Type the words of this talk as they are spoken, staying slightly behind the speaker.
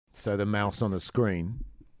so the mouse on the screen.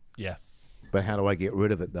 Yeah. But how do I get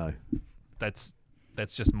rid of it, though? That's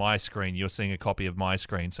just my screen. You're seeing a copy of my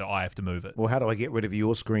screen, so I have to move it. Well, how do I get rid of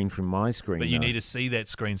your screen from my screen? But you need to see that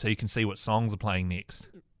screen so you can see what songs are playing next.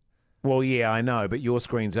 Well, yeah, I know, but your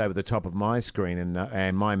screen's over the top of my screen,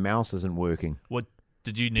 and my mouse isn't working. What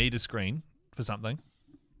did you need a screen for something?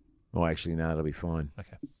 Oh, actually, no, it'll be fine.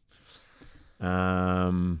 Okay.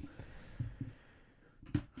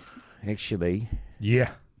 Actually,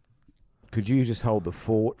 Yeah. could you just hold the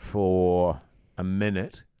fort for a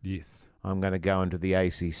minute? Yes. I'm going to go into the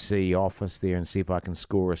ACC office there and see if I can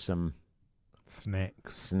score us some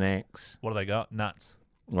snacks. What do they got? Nuts.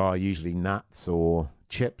 Oh, usually nuts or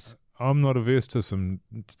chips. I'm not averse to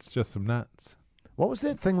just some nuts. What was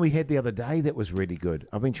that thing we had the other day that was really good?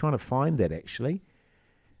 I've been trying to find that, actually.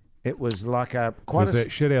 It was like Was that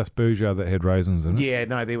shithouse bouger that had raisins in it? Yeah,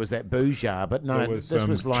 no, there was that bouger, but no, this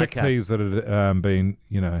was like chickpeas that had been,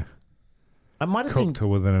 it might have cooked been to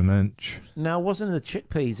within an inch. No, it wasn't the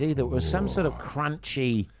chickpeas either. It was some sort of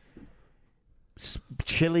crunchy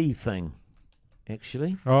chili thing,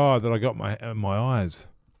 actually. Oh, that I got my eyes.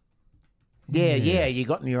 Yeah, you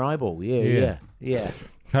got in your eyeball. Yeah.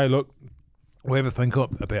 Hey, look, we'll have a think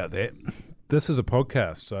about that. This is a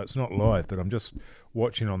podcast, so it's not live, but I'm just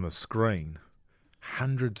watching on the screen.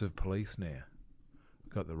 Hundreds of police now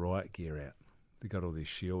got the riot gear out. They got all these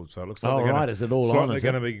shields, so it looks like right. Is it all on? They're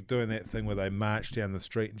going to be doing that thing where they march down the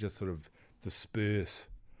street and just sort of disperse,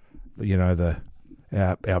 our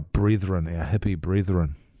brethren, our hippie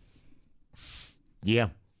brethren. Yeah.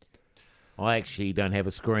 I actually don't have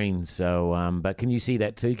a screen, so but can you see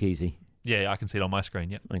that too, Keezy? Yeah, I can see it on my screen.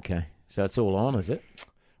 Yep. Okay, so it's all on, is it?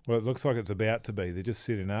 Well, it looks like it's about to be. They're just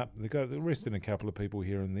setting up. They're arresting a couple of people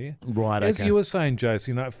here and there. Right. As you were saying, Jace,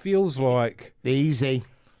 it feels like easy.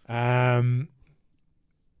 A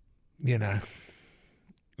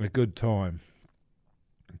good time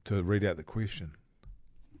to read out the question.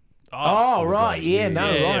 Oh right. Yeah. No.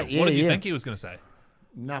 Right. Yeah. What did you think he was going to say?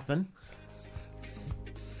 Nothing.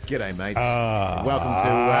 G'day, mates. Welcome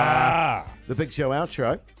to the Big Show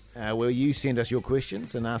outro, where you send us your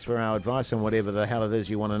questions and ask for our advice on whatever the hell it is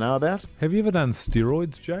you want to know about. Have you ever done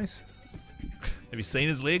steroids, Jace? Have you seen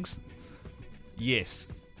his legs? Yes.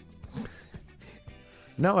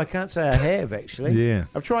 No, I can't say I have, actually. Yeah.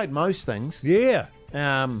 I've tried most things. Yeah.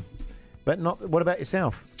 But not. What about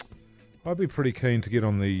yourself? I'd be pretty keen to get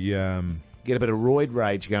on the... Get a bit of roid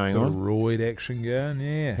rage going on. Roid action going,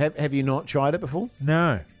 yeah. Have you not tried it before?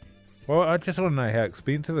 No. Well, I just want to know how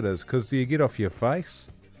expensive it is, because do you get off your face?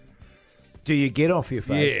 Do you get off your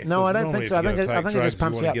face? Yeah. No, I don't think so. I think it just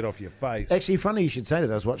pumps you up. Get off your face. Actually, funny you should say that.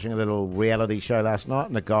 I was watching a little reality show last night,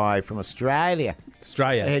 and a guy from Australia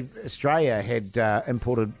had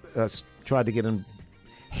imported, tried to get in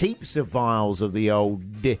heaps of vials of the old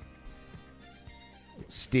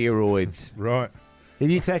steroids. Right. Have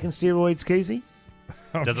you taken steroids, Keezy?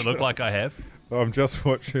 Does it look like I have? I'm just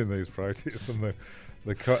watching these protests, and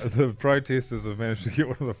the protesters have managed to get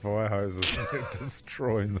one of the fire hoses and they're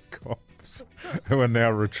destroying the cops, who are now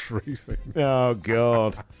retreating. Oh,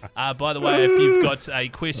 God. By the way, if you've got a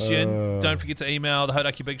question, don't forget to email the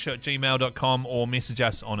hodakibigshow@gmail.com or message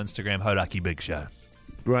us on Instagram, hodakibigshow.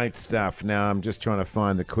 Great stuff. Now, I'm just trying to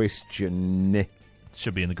find the question.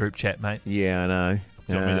 Should be in the group chat, mate. Yeah, I know.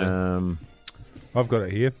 Do you want me I've got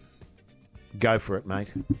it here. Go for it,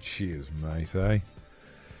 mate. Cheers, mate, eh?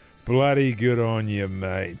 Bloody good on you,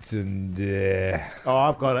 mate. And Oh,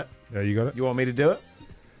 I've got it. Yeah, you got it? You want me to do it?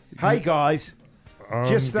 Hey, guys.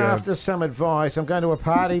 Just after some advice, I'm going to a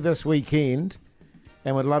party this weekend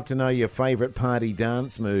and would love to know your favourite party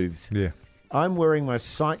dance moves. Yeah. I'm wearing my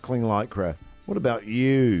cycling lycra. What about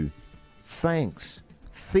you? Thanks.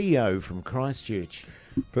 Theo from Christchurch.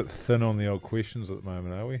 Bit thin on the old questions at the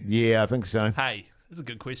moment, are we? Yeah, I think so. Hey, this is a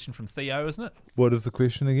good question from Theo, isn't it? What is the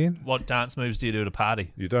question again? What dance moves do you do at a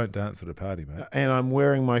party? You don't dance at a party, mate. And I'm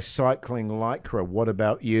wearing my cycling lycra. What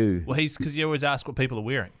about you? Well, because you always ask what people are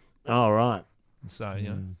wearing. All right. So,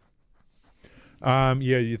 you know.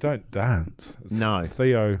 Yeah, you don't dance. No.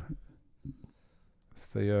 Theo.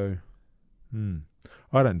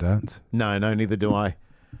 I don't dance. No, neither do I.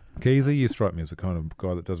 Keezy, you strike me as the kind of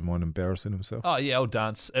guy that doesn't mind embarrassing himself. Oh, yeah, I'll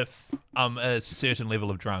dance. If I'm a certain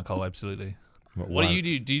level of drunk, I'll absolutely. What do you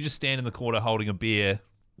do? Do you just stand in the corner holding a beer,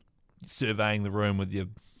 surveying the room with your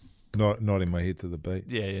nodding my head to the beat.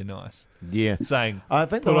 Yeah, nice. Yeah. Saying, I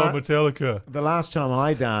think put on Metallica. the last time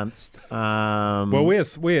I danced... Well,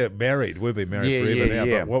 we're married. We've been married forever now.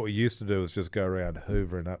 Yeah. But what we used to do was just go around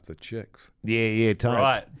hoovering up the chicks. Yeah, totes.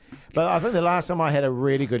 Right. But I think the last time I had a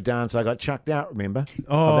really good dance, I got chucked out, remember?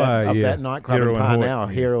 Oh, of that nightclub in Parnell,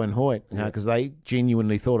 Hoyt. Heroin Hoyt, because they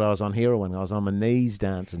genuinely thought I was on heroin. I was on my knees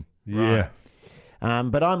dancing. Yeah.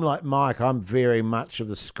 But I'm like Mike. I'm very much of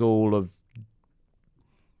the school of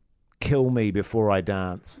kill me before I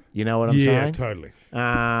dance. You know what I'm saying? Yeah, totally.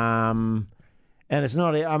 And it's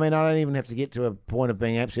not, I mean, I don't even have to get to a point of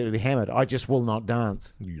being absolutely hammered. I just will not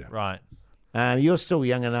dance. Yeah. Right. You're still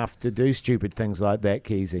young enough to do stupid things like that,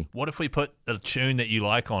 Keezy. What if we put a tune that you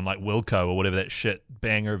like on, like Wilco or whatever that shit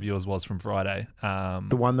banger of yours was from Friday?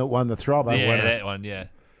 The one that won the Throbber. Yeah, that one, yeah.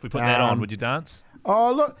 If we put that on, would you dance?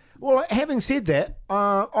 Oh, look. Well, having said that,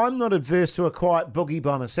 I'm not adverse to a quiet boogie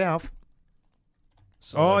by myself.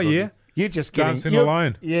 Oh, yeah. You're just getting... Dancing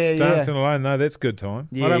alone. Yeah. Dancing alone, no, that's good time.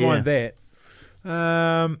 Yeah, I don't mind that.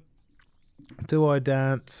 Do I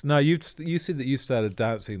dance? No, you said that you started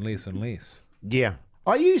dancing less and less. Yeah.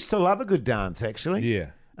 I used to love a good dance, actually.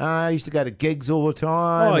 Yeah. I used to go to gigs all the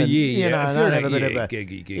time. Oh, and, yeah. You know, and I'd have a bit of a...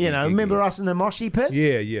 Giggy, remember us in the moshie pit?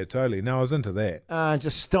 Yeah, totally. No, I was into that.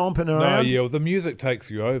 Just stomping around. No, yeah, well, the music takes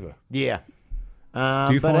you over. Yeah.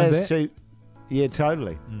 Do you but find as that? Yeah,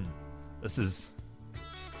 totally. This is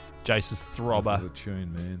Jace's Throbber. This is a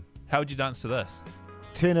tune, man. How would you dance to this?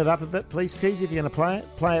 Turn it up a bit, please, Keys, if you're going to play it.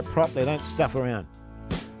 Play it properly. Don't stuff around.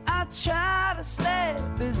 I try to stay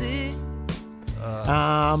busy.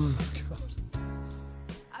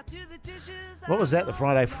 What was that? The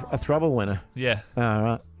Friday a Throbber winner. Yeah. All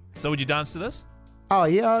right. So would you dance to this? Oh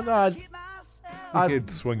yeah, You could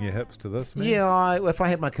swing your hips to this, man. yeah. If I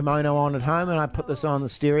had my kimono on at home and I put this on the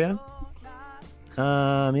stereo,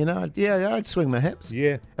 I'd swing my hips.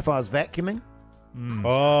 Yeah. If I was vacuuming,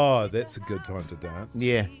 Oh, that's a good time to dance.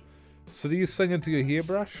 yeah, So do you sing into your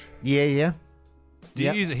hairbrush? yeah. Do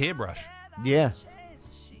Yep. you use a hairbrush? Yeah.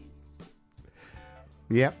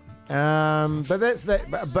 Yep. But that's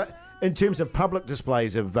that. But in terms of public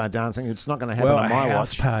displays of dancing, it's not going to happen Well, on my a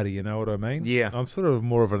house watch. party, you know what I mean? Yeah. I'm sort of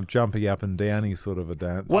more of a jumpy up and downy sort of a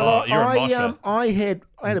dancer. Well, you're a mosher. I had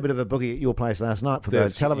a bit of a boogie at your place last night for the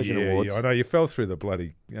television awards. Yeah, I know. You fell through the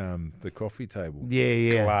bloody the coffee table.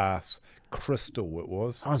 Yeah. Glass, crystal it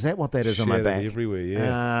was. Oh, is that what that is on my Shattered back? everywhere,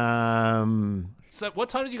 yeah. So what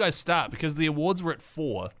time did you guys start? Because the awards were at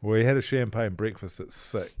 4. We had a champagne breakfast at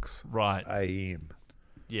 6 Right. a.m.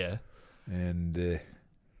 Yeah. And,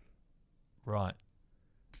 Right.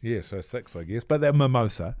 yeah, so 6, I guess. But that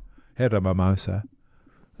mimosa, had a mimosa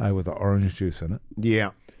with the orange juice in it.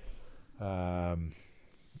 Yeah.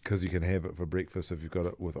 Because you can have it for breakfast if you've got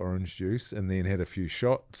it with orange juice. And then had a few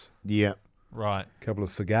shots, Yeah. Right. a couple of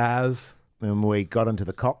cigars. And we got into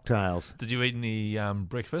the cocktails. Did you eat any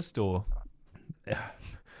breakfast or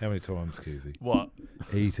How many times, Keezy? what?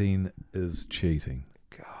 Eating is cheating.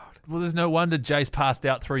 Well, there's no wonder Jace passed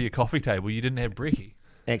out through your coffee table. You didn't have brekkie.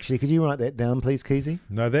 Actually, could you write that down, please, Keezy?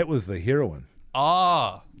 No, that was the heroin.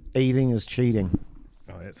 Ah. Eating is cheating.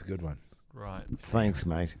 Oh, that's a good one. Right. Thanks,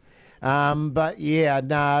 mate. But yeah,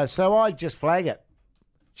 no. So I just flag it.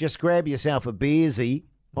 Just grab yourself a beersy.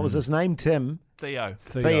 What was his name? Tim. Theo.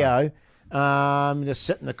 Theo. Just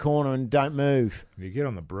sit in the corner and don't move. You get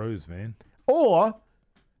on the brews, man. Or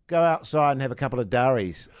go outside and have a couple of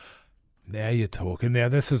durries. Now you're talking. Now,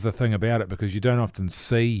 this is the thing about it, because you don't often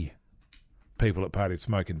see people at parties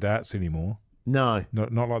smoking darts anymore. No.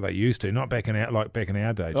 Not like they used to. Not back in our day.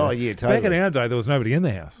 Oh, Just yeah, totally. Back in our day, there was nobody in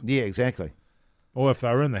the house. Yeah, exactly. Or if they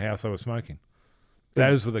were in the house, they were smoking.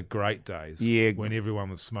 Those were the great days. Yeah. When everyone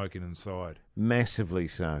was smoking inside. Massively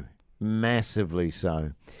so. Massively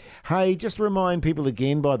so. Hey, just remind people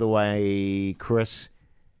again, by the way, Chris,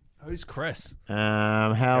 Who's Chris?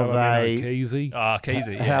 how Keezy.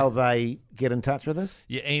 Keezy. Yeah. how they get in touch with us.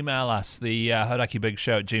 You email us, the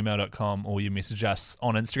hodakibigshow@gmail.com, or you message us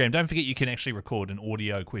on Instagram. Don't forget you can actually record an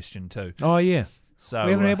audio question too. Oh, yeah. So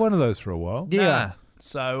We haven't had one of those for a while. nah.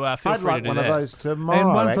 So feel I'd free like to do one that. of those tomorrow. And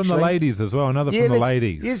one from the actually. ladies as well. Another Yeah, from the let's-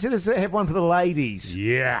 ladies. Yes, let's have one for the ladies.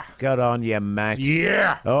 Yeah. Good on you, mate.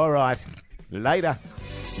 Yeah. All right. Later.